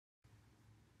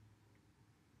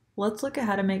Let's look at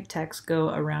how to make text go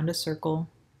around a circle.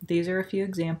 These are a few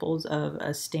examples of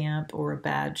a stamp or a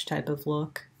badge type of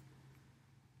look.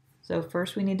 So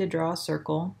first we need to draw a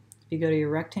circle. If you go to your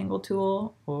rectangle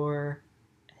tool or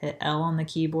hit L on the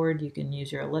keyboard, you can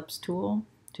use your ellipse tool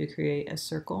to create a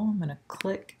circle. I'm going to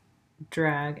click,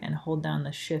 drag, and hold down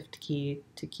the Shift key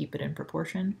to keep it in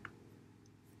proportion.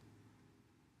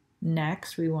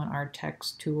 Next, we want our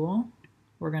text tool.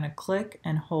 We're going to click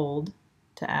and hold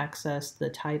to access the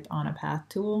Type on a Path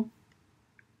tool.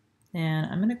 And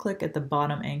I'm going to click at the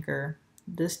bottom anchor.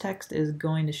 This text is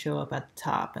going to show up at the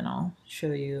top, and I'll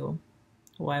show you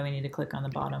why we need to click on the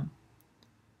bottom.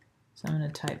 So I'm going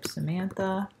to type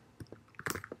Samantha,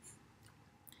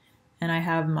 and I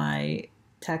have my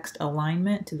text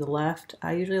alignment to the left.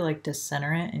 I usually like to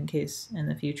center it in case in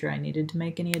the future I needed to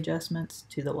make any adjustments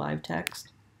to the live text.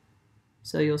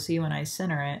 So you'll see when I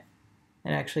center it,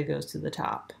 it actually goes to the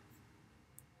top.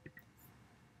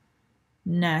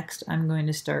 Next, I'm going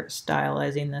to start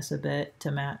stylizing this a bit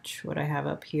to match what I have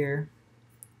up here.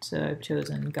 So I've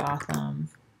chosen Gotham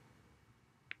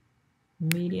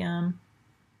Medium,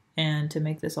 and to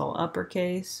make this all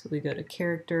uppercase, we go to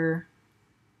Character,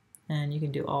 and you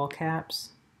can do all caps.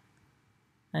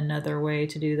 Another way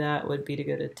to do that would be to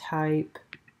go to Type,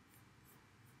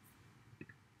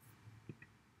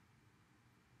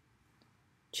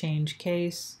 change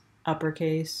case,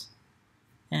 uppercase,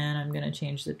 and I'm going to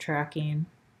change the tracking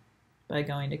by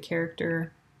going to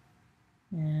Character,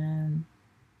 and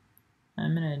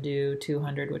I'm going to do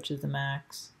 200, which is the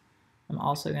max. I'm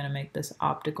also going to make this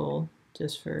optical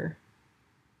just for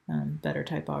better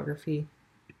typography.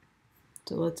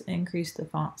 So let's increase the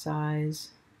font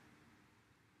size.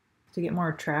 To get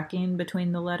more tracking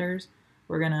between the letters,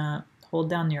 we're going to hold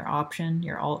down your Option,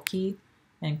 your Alt key,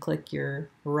 and click your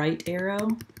right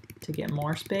arrow to get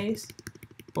more space.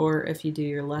 Or if you do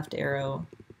your left arrow,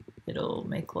 it'll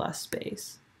make less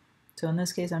space. So in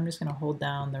this case, I'm just going to hold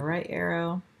down the right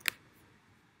arrow.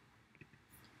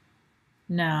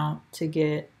 Now, to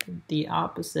get the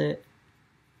opposite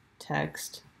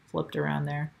text flipped around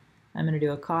there, I'm going to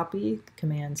do a copy,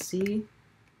 Command C,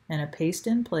 and a paste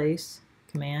in place,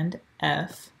 Command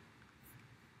F.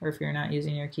 Or if you're not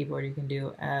using your keyboard, you can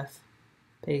do F,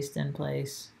 paste in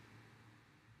place.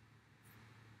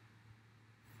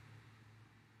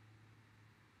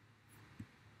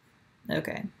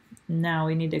 Okay, now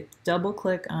we need to double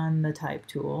click on the Type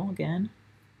tool again.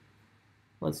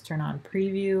 Let's turn on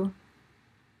Preview,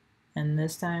 and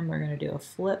this time we're going to do a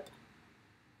flip.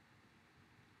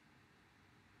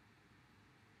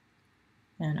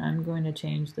 And I'm going to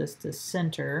change this to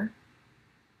center.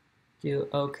 Do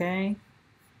OK.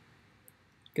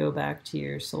 Go back to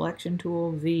your selection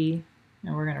tool, V,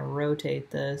 and we're going to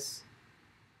rotate this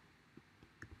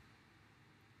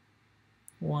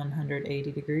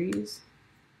 180 degrees.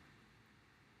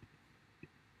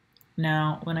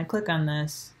 Now, when I click on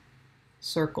this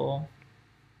circle,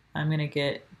 I'm going to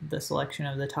get the selection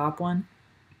of the top one.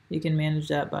 You can manage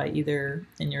that by either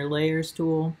in your layers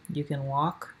tool, you can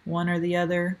lock one or the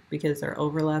other because they're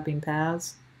overlapping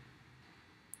paths.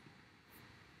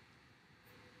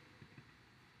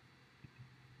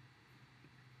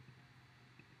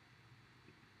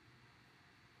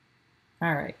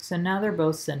 Alright, so now they're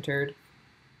both centered.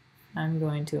 I'm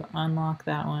going to unlock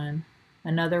that one.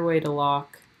 Another way to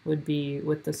lock would be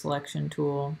with the selection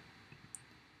tool.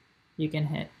 You can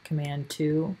hit Command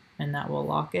 2 and that will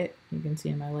lock it. You can see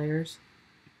in my layers.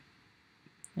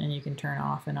 And you can turn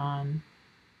off and on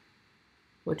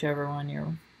whichever one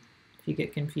if you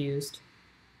get confused.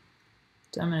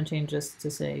 So I'm going to change this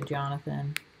to say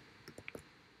Jonathan.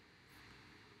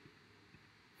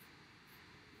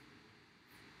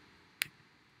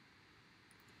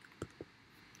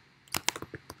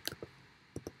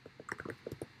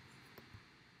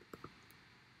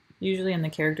 Usually in the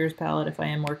characters palette, if I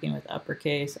am working with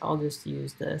uppercase, I'll just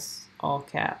use this all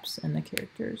caps in the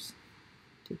characters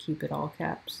to keep it all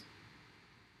caps.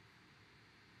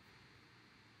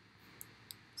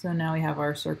 So now we have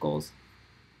our circles.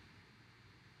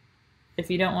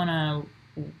 If you don't want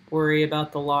to worry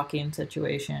about the locking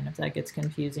situation, if that gets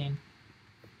confusing,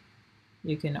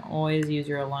 you can always use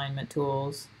your alignment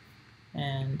tools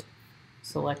and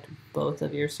select both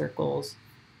of your circles.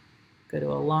 Go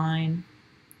to Align,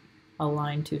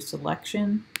 Align to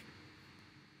Selection,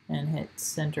 and hit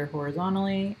Center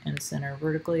horizontally and Center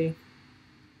vertically.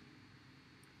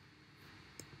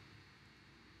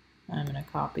 I'm going to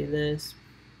copy this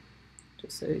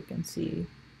just so you can see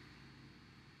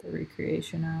the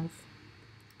recreation of.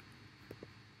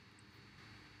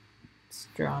 Let's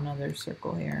draw another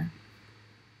circle here.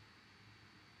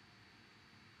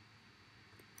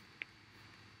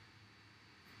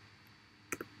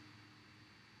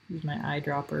 use my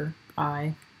eyedropper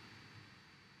eye.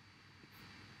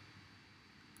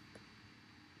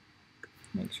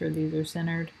 Make sure these are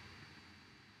centered.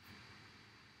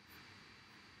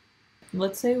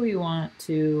 Let's say we want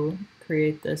to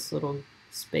create this little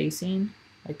spacing,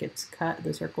 like it's cut,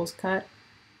 the circle's cut.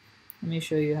 Let me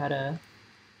show you how to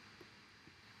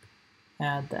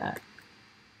add that.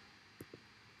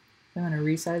 I'm going to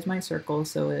resize my circle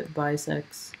so it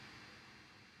bisects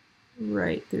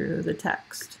right through the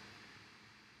text.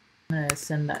 I'm going to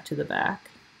send that to the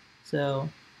back. So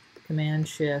Command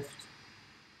Shift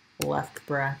left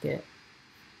bracket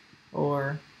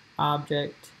or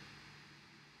Object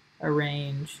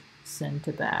Arrange send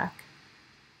to back.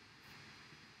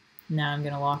 Now I'm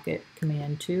going to lock it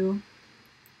Command 2.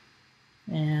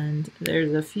 And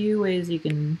there's a few ways you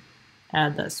can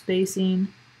add that spacing.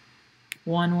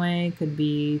 One way could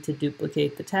be to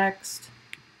duplicate the text.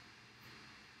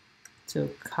 So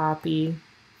copy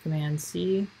Command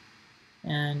C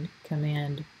and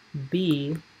Command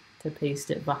B to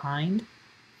paste it behind.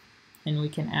 And we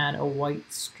can add a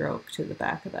white stroke to the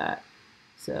back of that.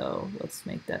 So let's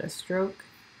make that a stroke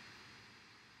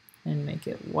and make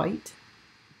it white.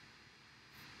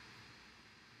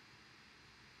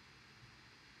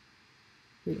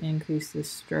 If we increase the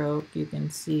stroke, you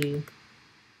can see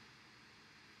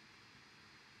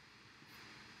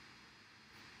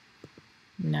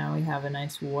now we have a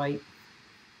nice white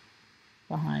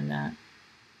behind that.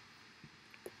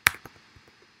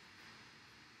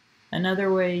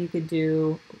 Another way you could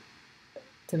do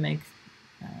to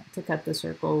cut the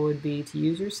circle would be to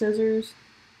use your scissors.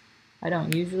 I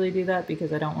don't usually do that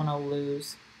because I don't want to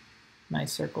lose my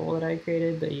circle that I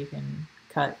created, but you can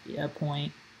cut a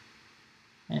point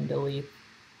and delete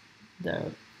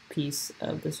the piece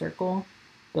of the circle.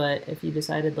 But if you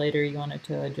decided later you wanted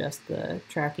to adjust the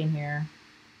tracking here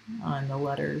on the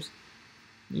letters,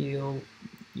 you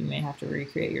may have to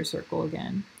recreate your circle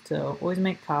again. So always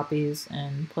make copies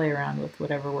and play around with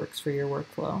whatever works for your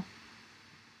workflow.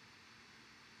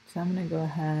 So I'm going to go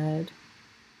ahead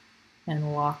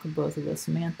and lock both of the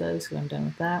Samanthas, so I'm done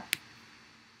with that.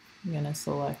 I'm going to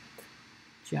select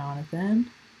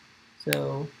Jonathan.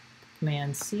 So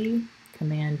Command C,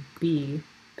 Command B,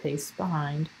 paste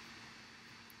behind,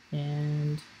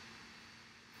 and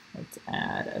let's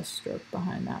add a stroke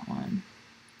behind that one.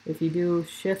 If you do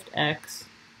Shift X,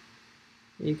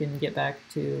 you can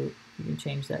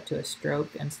change that to a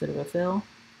stroke instead of a fill.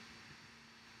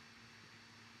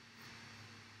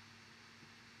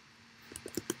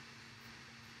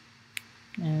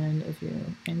 And if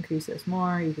you increase this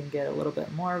more, you can get a little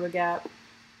bit more of a gap.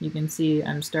 You can see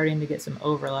I'm starting to get some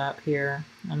overlap here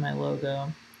on my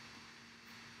logo.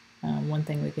 One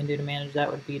thing we can do to manage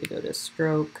that would be to go to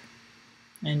Stroke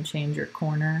and change your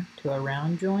corner to a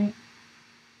round joint.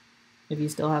 If you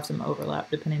still have some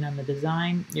overlap, depending on the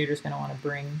design, you're just going to want to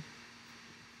bring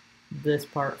this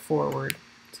part forward.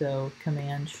 So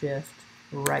Command Shift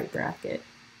right bracket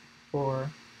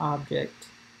or Object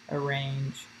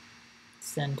Arrange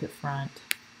send to front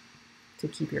to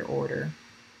keep your order.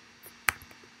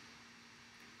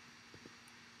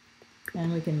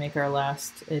 And we can make our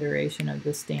last iteration of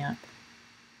the stamp,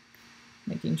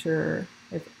 making sure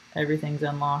if everything's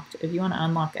unlocked. If you want to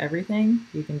unlock everything,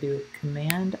 you can do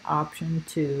Command Option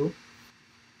 2,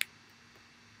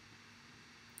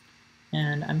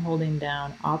 and I'm holding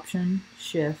down Option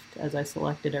Shift as I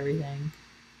selected everything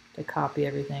to copy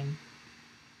everything.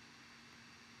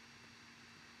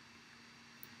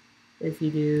 If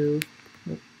you do,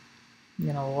 I'm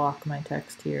going to lock my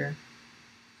text here,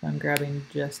 so I'm grabbing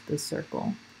just the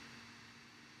circle.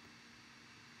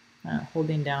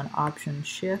 Holding down Option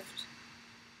Shift,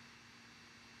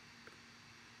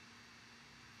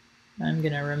 I'm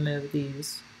going to remove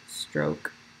these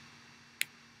stroke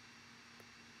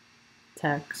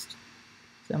text.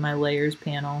 So my layers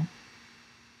panel,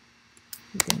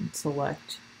 you can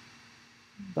select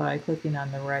by clicking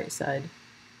on the right side,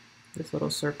 this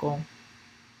little circle,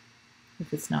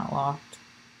 if it's not locked.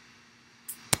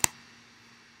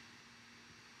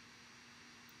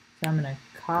 So I'm going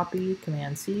to copy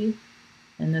Command C,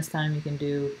 and this time you can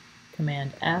do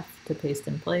Command F to paste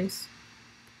in place,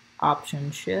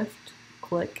 Option Shift,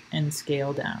 click and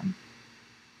scale down.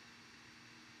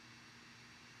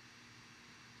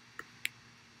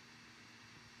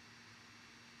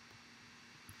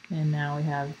 And now we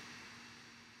have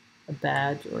a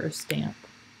badge or a stamp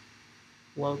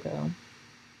logo.